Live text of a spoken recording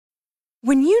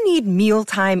When you need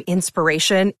mealtime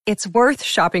inspiration, it's worth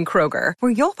shopping Kroger,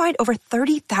 where you'll find over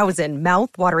 30,000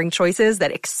 mouth-watering choices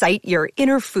that excite your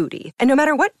inner foodie. And no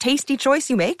matter what tasty choice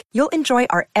you make, you'll enjoy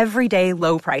our everyday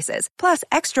low prices, plus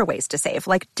extra ways to save,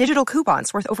 like digital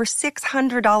coupons worth over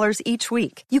 $600 each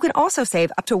week. You can also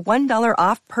save up to $1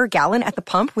 off per gallon at the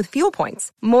pump with fuel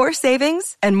points. More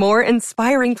savings and more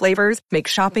inspiring flavors make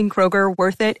shopping Kroger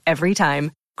worth it every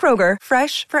time. Kroger,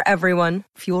 fresh for everyone.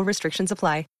 Fuel restrictions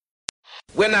apply.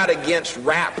 We're not against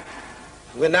rap.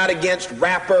 We're not against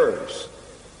rappers.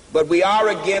 But we are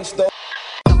against those.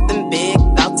 Something big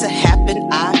about to happen.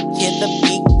 I hear the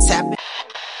beat tapping.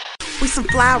 We some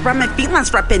fly rhyming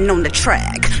felines rapping on the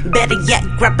track. Better yet,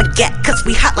 grab a gat, cause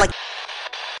we hot like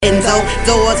Enzo.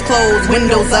 Doors closed,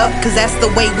 windows up, cause that's the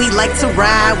way we like to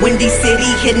ride. Windy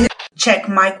City hitting. Check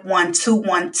mic 1 2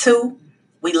 1 2.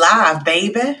 We live,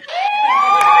 baby.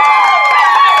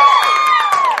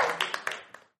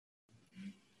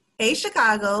 Hey,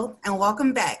 Chicago, and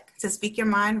welcome back to Speak Your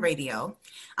Mind Radio.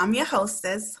 I'm your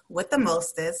hostess with the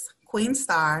mostest, Queen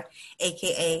Star,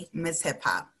 aka Miss Hip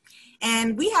Hop.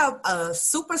 And we have a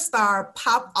superstar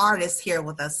pop artist here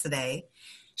with us today.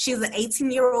 She's an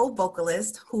 18-year-old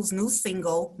vocalist whose new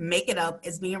single, Make It Up,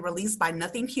 is being released by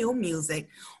Nothing Hue Music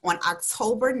on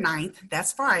October 9th.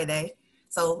 That's Friday.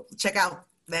 So check out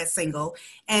that single.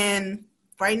 And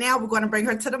right now we're going to bring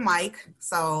her to the mic.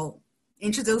 So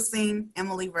introducing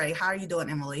Emily Ray. How are you doing,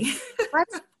 Emily?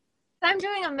 I'm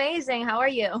doing amazing. How are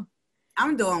you?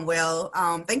 I'm doing well.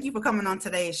 Thank you for coming on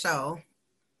today's show.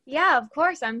 Yeah, of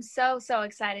course. I'm so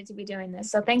excited to be doing this.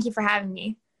 So thank you for having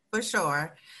me. For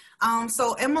sure.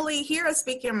 So Emily, here at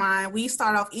Speak Your Mind, we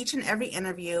start off each and every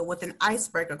interview with an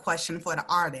icebreaker question for the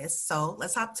artist. So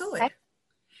let's hop to it.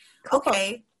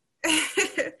 Okay.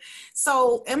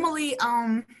 So Emily,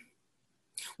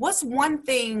 what's one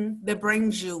thing that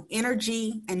brings you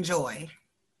energy and joy?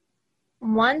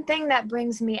 One thing that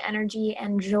brings me energy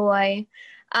and joy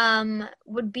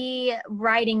would be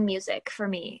writing music for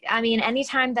me. I mean,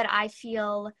 anytime that I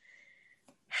feel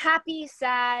happy,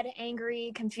 sad,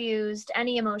 angry, confused,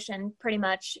 any emotion pretty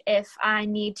much, if I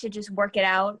need to just work it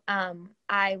out,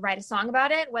 I write a song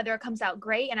about it, whether it comes out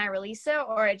great and I release it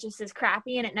or it just is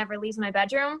crappy and it never leaves my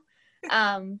bedroom.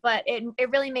 But it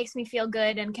really makes me feel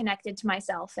good and connected to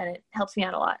myself, and it helps me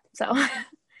out a lot. So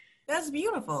that's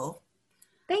beautiful.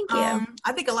 Thank you.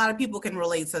 I think a lot of people can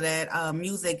relate to that.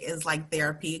 Music is like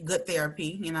therapy, good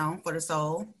therapy, you know, for the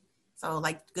soul. So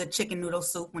like good chicken noodle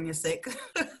soup when you're sick.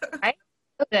 Right?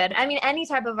 So good. I mean, any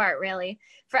type of art really.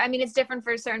 It's different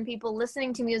for certain people.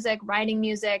 Listening to music, writing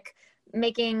music,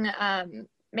 making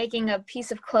a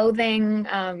piece of clothing,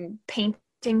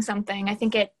 painting something. I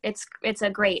think it's a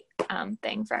great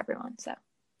thing for everyone. So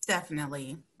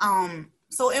definitely.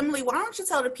 So Emily, why don't you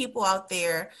tell the people out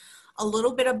there a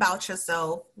little bit about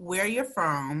yourself, where you're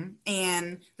from,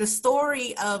 and the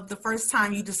story of the first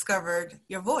time you discovered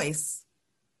your voice?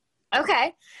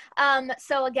 Okay.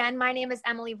 So again, my name is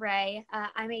Emily Ray.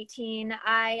 I'm 18.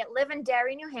 I live in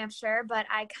Derry, New Hampshire, but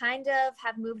I kind of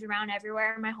have moved around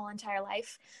everywhere my whole entire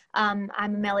life. I'm a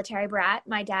military brat.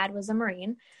 My dad was a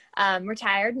Marine,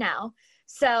 retired now.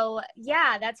 So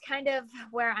yeah, that's kind of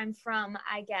where I'm from,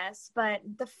 I guess. But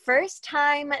the first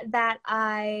time that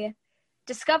I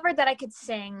discovered that I could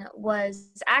sing was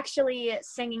actually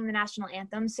singing the national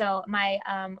anthem. So my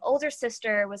older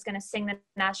sister was going to sing the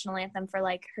national anthem for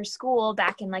like her school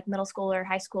back in like middle school or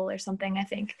high school or something, I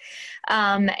think.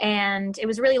 And it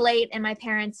was really late and my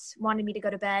parents wanted me to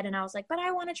go to bed, and I was like, but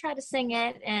I want to try to sing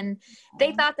it. And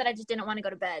they thought that I just didn't want to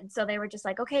go to bed. So they were just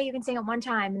like, okay, you can sing it one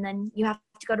time and then you have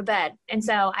to go to bed. And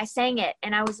so I sang it,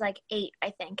 and I was like 8,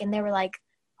 I think. And they were like,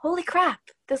 holy crap,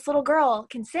 this little girl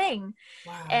can sing.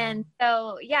 Wow. And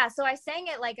so, yeah, so I sang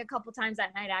it like a couple times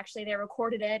that night, actually. They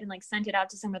recorded it and like sent it out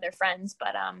to some of their friends.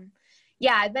 But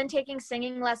yeah, I've been taking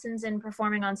singing lessons and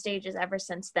performing on stages ever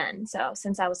since then. So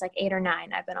since I was like 8 or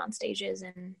 9, I've been on stages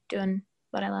and doing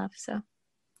what I love. So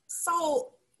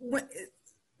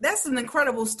that's an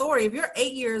incredible story. If you're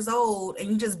 8 years old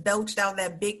and you just belched out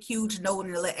that big, huge note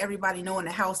and to let everybody know in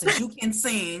the house that you can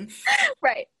sing.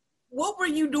 Right. What were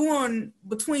you doing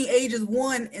between ages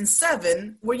 1 and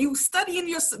 7? Were you studying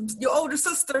your older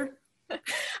sister? I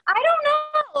don't know.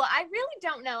 I really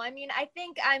don't know. I mean, I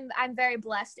think I'm very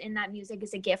blessed in that music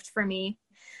is a gift for me.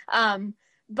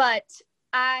 But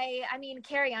I mean,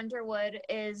 Carrie Underwood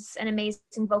is an amazing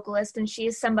vocalist, and she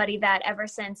is somebody that ever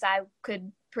since I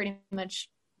could pretty much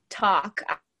talk.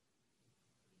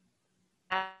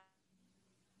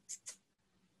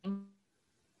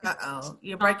 Uh-oh,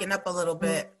 you're breaking up a little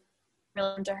bit.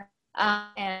 Really into her.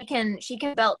 And she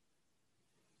can belt.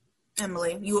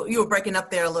 Emily, you were breaking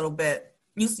up there a little bit.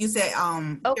 You said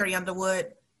Oh, Carrie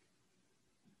Underwood.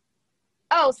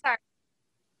 oh, sorry.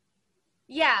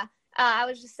 Yeah, I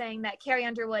was just saying that Carrie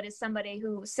Underwood is somebody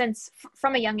who,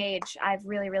 from a young age, I've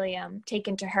really, really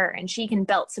taken to her, and she can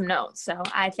belt some notes. So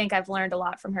I think I've learned a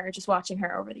lot from her just watching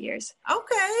her over the years.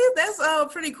 Okay, that's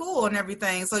pretty cool and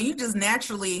everything. So you just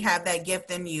naturally have that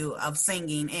gift in you of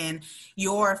singing, and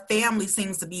your family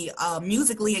seems to be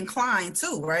musically inclined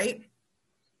too, right?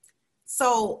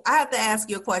 So I have to ask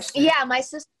you a question. Yeah, my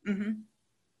sister. Mm-hmm.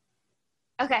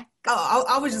 Okay. Oh,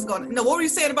 I was just going. No, what were you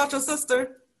saying about your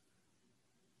sister?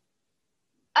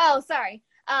 Oh, sorry.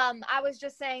 I was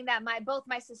just saying that both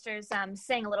my sisters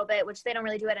sing a little bit, which they don't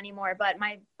really do it anymore. But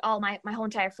my whole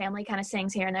entire family kind of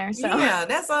sings here and there. So yeah,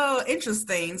 that's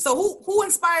interesting. So who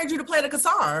inspired you to play the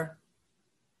guitar?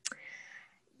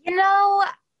 You know,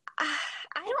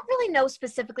 I don't really know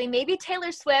specifically. Maybe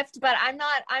Taylor Swift, but I'm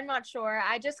not sure.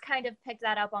 I just kind of picked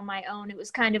that up on my own. It was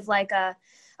kind of like a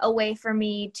way for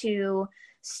me to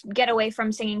get away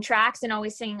from singing tracks and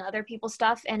always singing other people's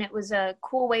stuff, and it was a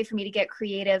cool way for me to get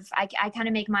creative. I kind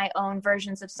of make my own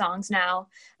versions of songs now,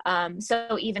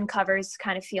 so even covers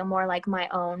kind of feel more like my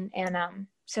own, and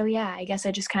so yeah, I guess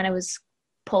I just kind of was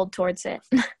pulled towards it.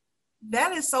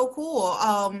 That is so cool.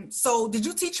 So did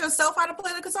you teach yourself how to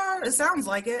play the guitar? It sounds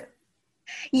like it.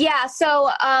 Yeah, so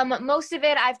most of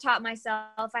it I've taught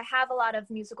myself. I have a lot of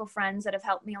musical friends that have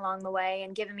helped me along the way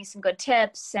and given me some good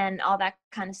tips and all that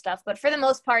kind of stuff. But for the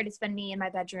most part, it's been me in my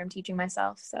bedroom teaching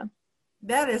myself. So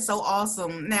that is so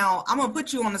awesome. Now, I'm going to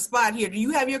put you on the spot here. Do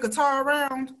you have your guitar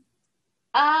around?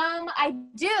 I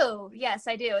do. Yes,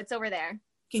 I do. It's over there.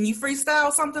 Can you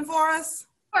freestyle something for us?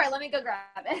 Sure, let me go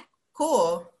grab it.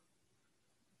 Cool.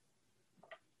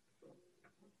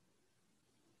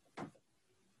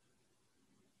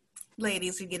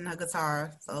 Ladies, you're getting her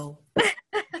guitar, so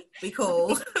be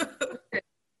cool.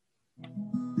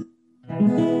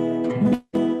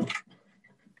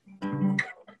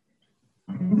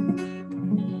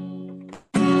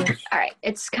 All right,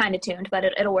 it's kind of tuned, but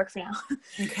it'll work for now.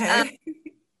 Okay.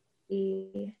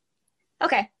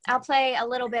 Okay, I'll play a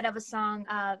little bit of a song.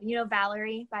 You know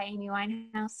Valerie by Amy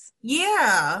Winehouse?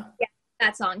 Yeah. Yeah,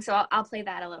 that song. So I'll play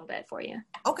that a little bit for you.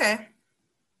 Okay.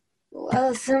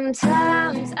 Well,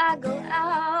 sometimes I go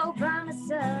out by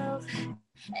myself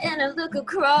and I look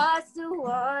across the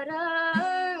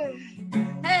water.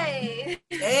 Hey.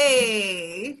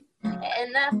 Hey.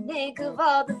 And I think of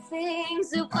all the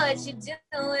things of what you're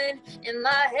doing. In my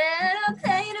head, I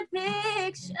paint a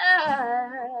picture.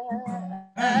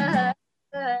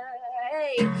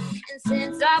 Hey. And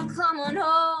since I've come on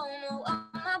home, oh,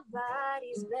 my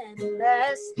body's been a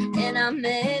mess. And I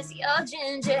miss your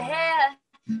ginger hair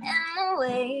and the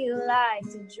way you like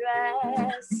to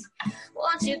dress.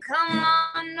 Won't you come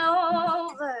on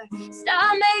over?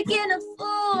 Stop making a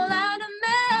fool out of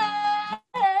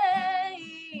me.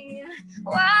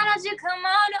 Why don't you come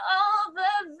on over,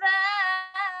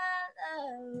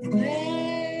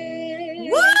 Valerie?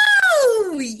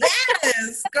 Woo!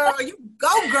 Yes, girl, you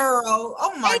go, girl.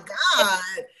 Oh my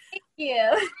God. Thank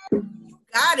you. You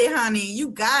got it, honey. You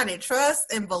got it.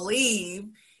 Trust and believe.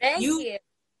 Thank you.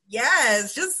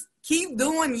 Yes, just keep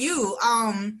doing you.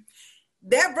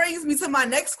 That brings me to my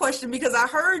next question, because I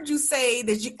heard you say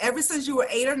that you, ever since you were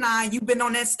 8 or 9, you've been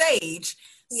on that stage.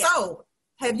 Yeah. So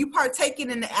have you partaken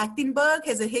in the acting bug?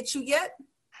 Has it hit you yet?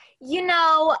 You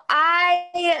know,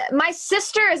 my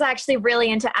sister is actually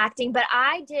really into acting, but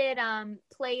I did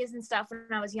plays and stuff when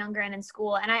I was younger and in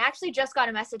school. And I actually just got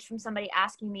a message from somebody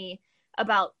asking me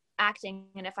about acting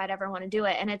and if I'd ever want to do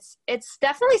it. And it's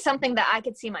definitely something that I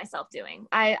could see myself doing.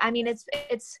 I mean,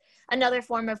 it's another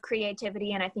form of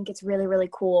creativity, and I think it's really, really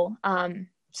cool.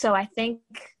 So I think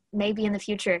maybe in the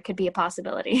future it could be a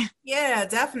possibility. Yeah,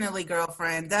 definitely,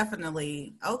 girlfriend.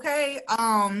 Definitely. Okay.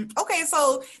 Okay.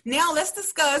 So now let's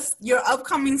discuss your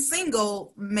upcoming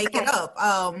single, Make It Up.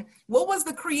 What was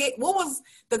the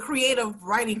creative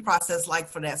writing process like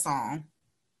for that song?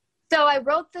 So I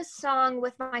wrote this song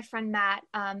with my friend Matt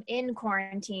in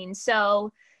quarantine.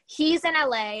 So he's in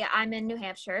LA, I'm in New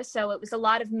Hampshire. So it was a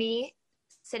lot of me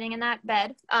sitting in that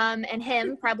bed and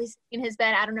him probably sitting in his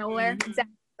bed. I don't know where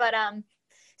exactly, but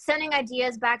sending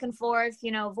ideas back and forth,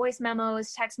 you know, voice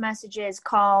memos, text messages,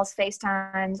 calls,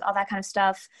 FaceTimes, all that kind of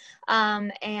stuff.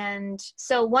 And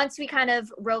so once we kind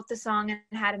of wrote the song and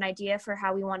had an idea for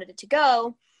how we wanted it to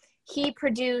go, he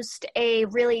produced a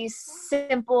really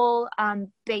simple,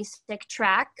 basic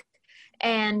track,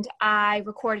 and I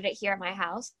recorded it here at my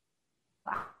house.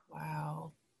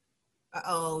 Wow.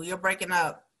 Uh-oh, you're breaking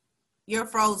up. You're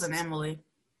frozen, Emily.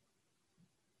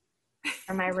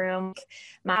 In my room,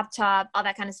 my laptop, all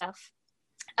that kind of stuff.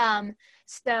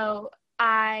 So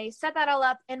I set that all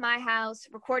up in my house,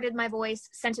 recorded my voice,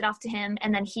 sent it off to him,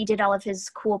 and then he did all of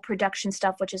his cool production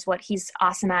stuff, which is what he's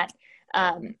awesome at.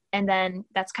 And then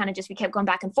that's kind of just, we kept going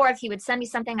back and forth. He would send me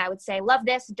something. I would say, love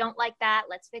this, don't like that,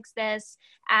 let's fix this,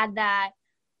 add that,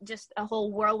 just a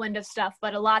whole whirlwind of stuff.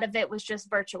 But a lot of it was just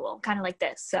virtual, kind of like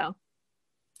this. So.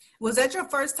 Was that your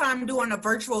first time doing a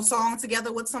virtual song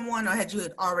together with someone, or had you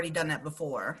already done that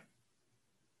before?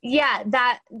 Yeah,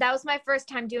 that was my first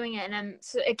time doing it, and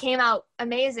so it came out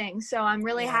amazing. So I'm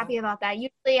really happy about that.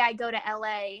 Usually I go to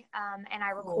LA and I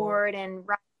record and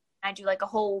write. I do like a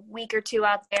whole week or two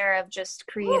out there of just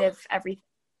creative everything.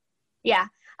 Yeah,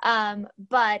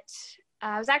 but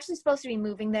I was actually supposed to be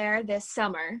moving there this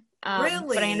summer.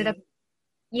 Really? But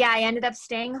I ended up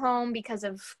staying home because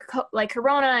of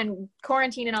Corona and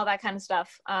quarantine and all that kind of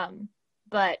stuff.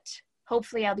 But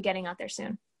hopefully I'll be getting out there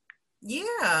soon.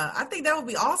 Yeah, I think that would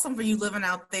be awesome for you living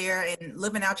out there and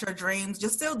living out your dreams.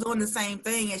 You're still doing the same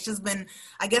thing. It's just been,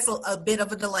 I guess, a bit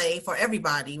of a delay for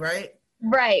everybody, right?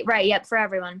 Right. Yep, for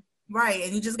everyone. Right,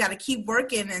 and you just got to keep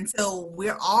working until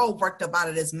we're all worked up out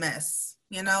of this mess,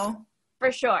 you know?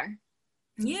 For sure.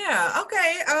 Yeah,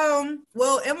 okay.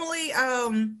 Well, Emily,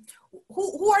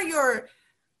 who are your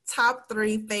top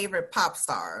 3 favorite pop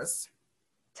stars?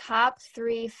 Top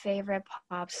 3 favorite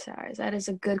pop stars. That is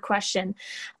a good question.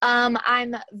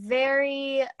 I'm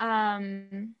very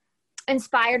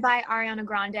inspired by Ariana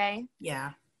Grande.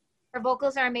 Yeah. Her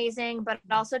vocals are amazing, but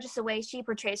also just the way she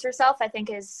portrays herself, I think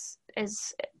is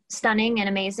stunning and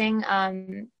amazing.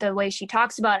 The way she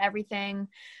talks about everything,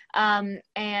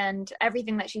 and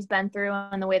everything that she's been through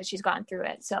and the way that she's gone through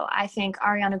it. So I think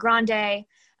Ariana Grande.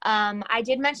 I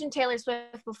did mention Taylor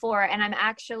Swift before, and I'm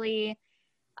actually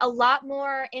a lot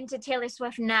more into Taylor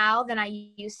Swift now than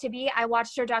I used to be. I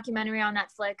watched her documentary on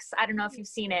Netflix. I don't know if you've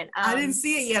seen it. I didn't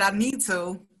see it yet. I need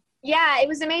to. Yeah, it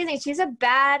was amazing. She's a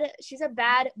bad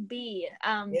bee.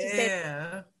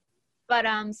 Yeah. But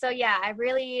so yeah, I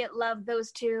really love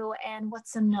those two. And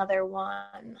what's another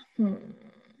one?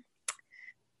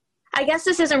 I guess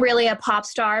this isn't really a pop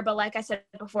star, but like I said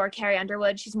before, Carrie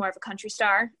Underwood, she's more of a country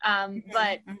star.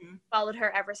 But followed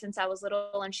her ever since I was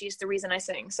little, and she's the reason I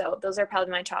sing. So those are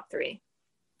probably my top 3.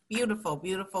 Beautiful,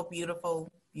 beautiful,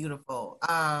 beautiful, beautiful.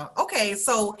 Okay,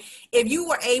 so if you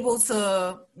were able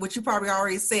to, which you probably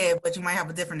already said, but you might have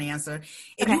a different answer.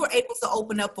 If you were able to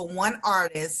open up for one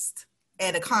artist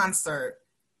at a concert,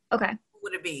 who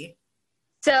would it be?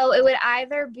 So it would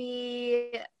either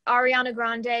be Ariana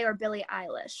Grande or Billie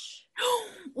Eilish.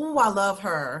 Oh, I love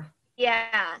her.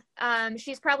 Yeah.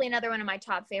 She's probably another one of my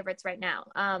top favorites right now.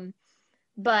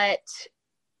 But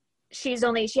she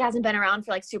hasn't been around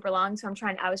for like super long. So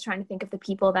I was trying to think of the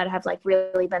people that have like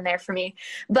really been there for me.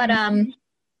 But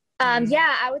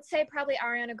yeah, I would say probably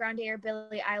Ariana Grande or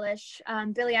Billie Eilish.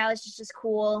 Billie Eilish is just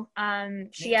cool.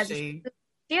 She has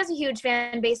a huge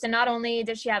fan base, and not only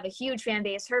does she have a huge fan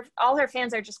base, all her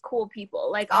fans are just cool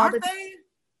people. Like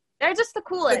they're just the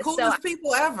coolest. The coolest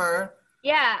people ever.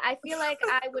 Yeah, I feel like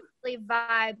I would really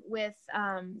vibe with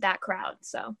that crowd.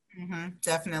 So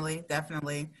definitely.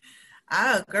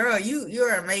 Oh, girl,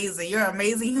 you're amazing. You're an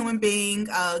amazing human being.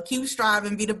 Keep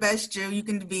striving, be the best you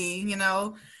can be, you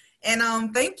know.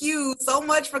 And thank you so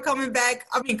much for coming back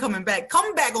on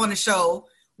the show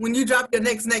when you drop your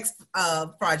next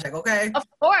project, okay? Of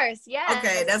course, yeah.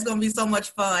 Okay, that's going to be so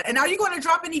much fun. And are you going to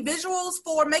drop any visuals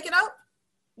for Make It Up?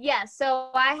 Yeah,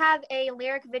 so I have a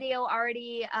lyric video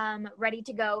already ready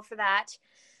to go for that.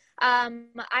 I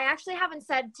actually haven't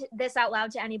said this out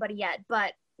loud to anybody yet,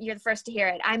 but you're the first to hear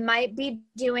it. I might be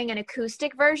doing an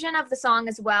acoustic version of the song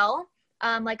as well,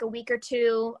 like a week or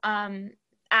two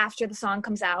after the song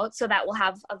comes out, so that will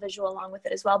have a visual along with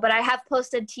it as well. But I have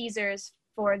posted teasers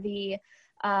for the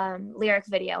lyric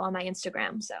video on my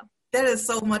Instagram. So that is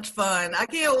so much fun. I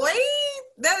can't wait.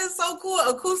 That is so cool.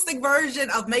 Acoustic version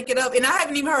of Make It Up. And I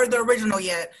haven't even heard the original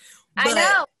yet. I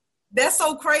know. That's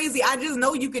so crazy. I just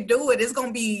know you could do it. It's going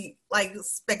to be like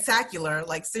spectacular.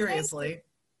 Like seriously.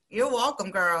 You're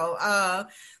welcome, girl.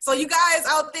 So you guys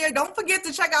out there, don't forget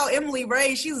to check out Emily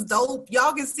Ray. She's dope.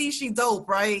 Y'all can see she's dope,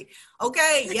 right?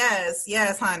 Okay,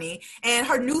 yes, honey. And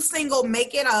her new single,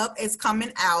 Make It Up, is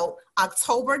coming out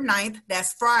October 9th.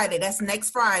 That's Friday. That's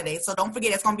next Friday. So don't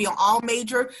forget, it's going to be on all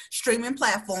major streaming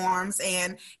platforms.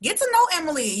 And get to know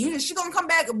Emily. She's going to come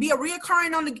back and be a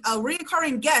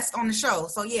reoccurring guest on the show.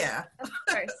 So yeah. Of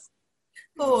course.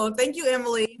 Cool. Thank you,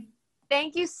 Emily.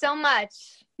 Thank you so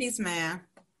much. Peace, man.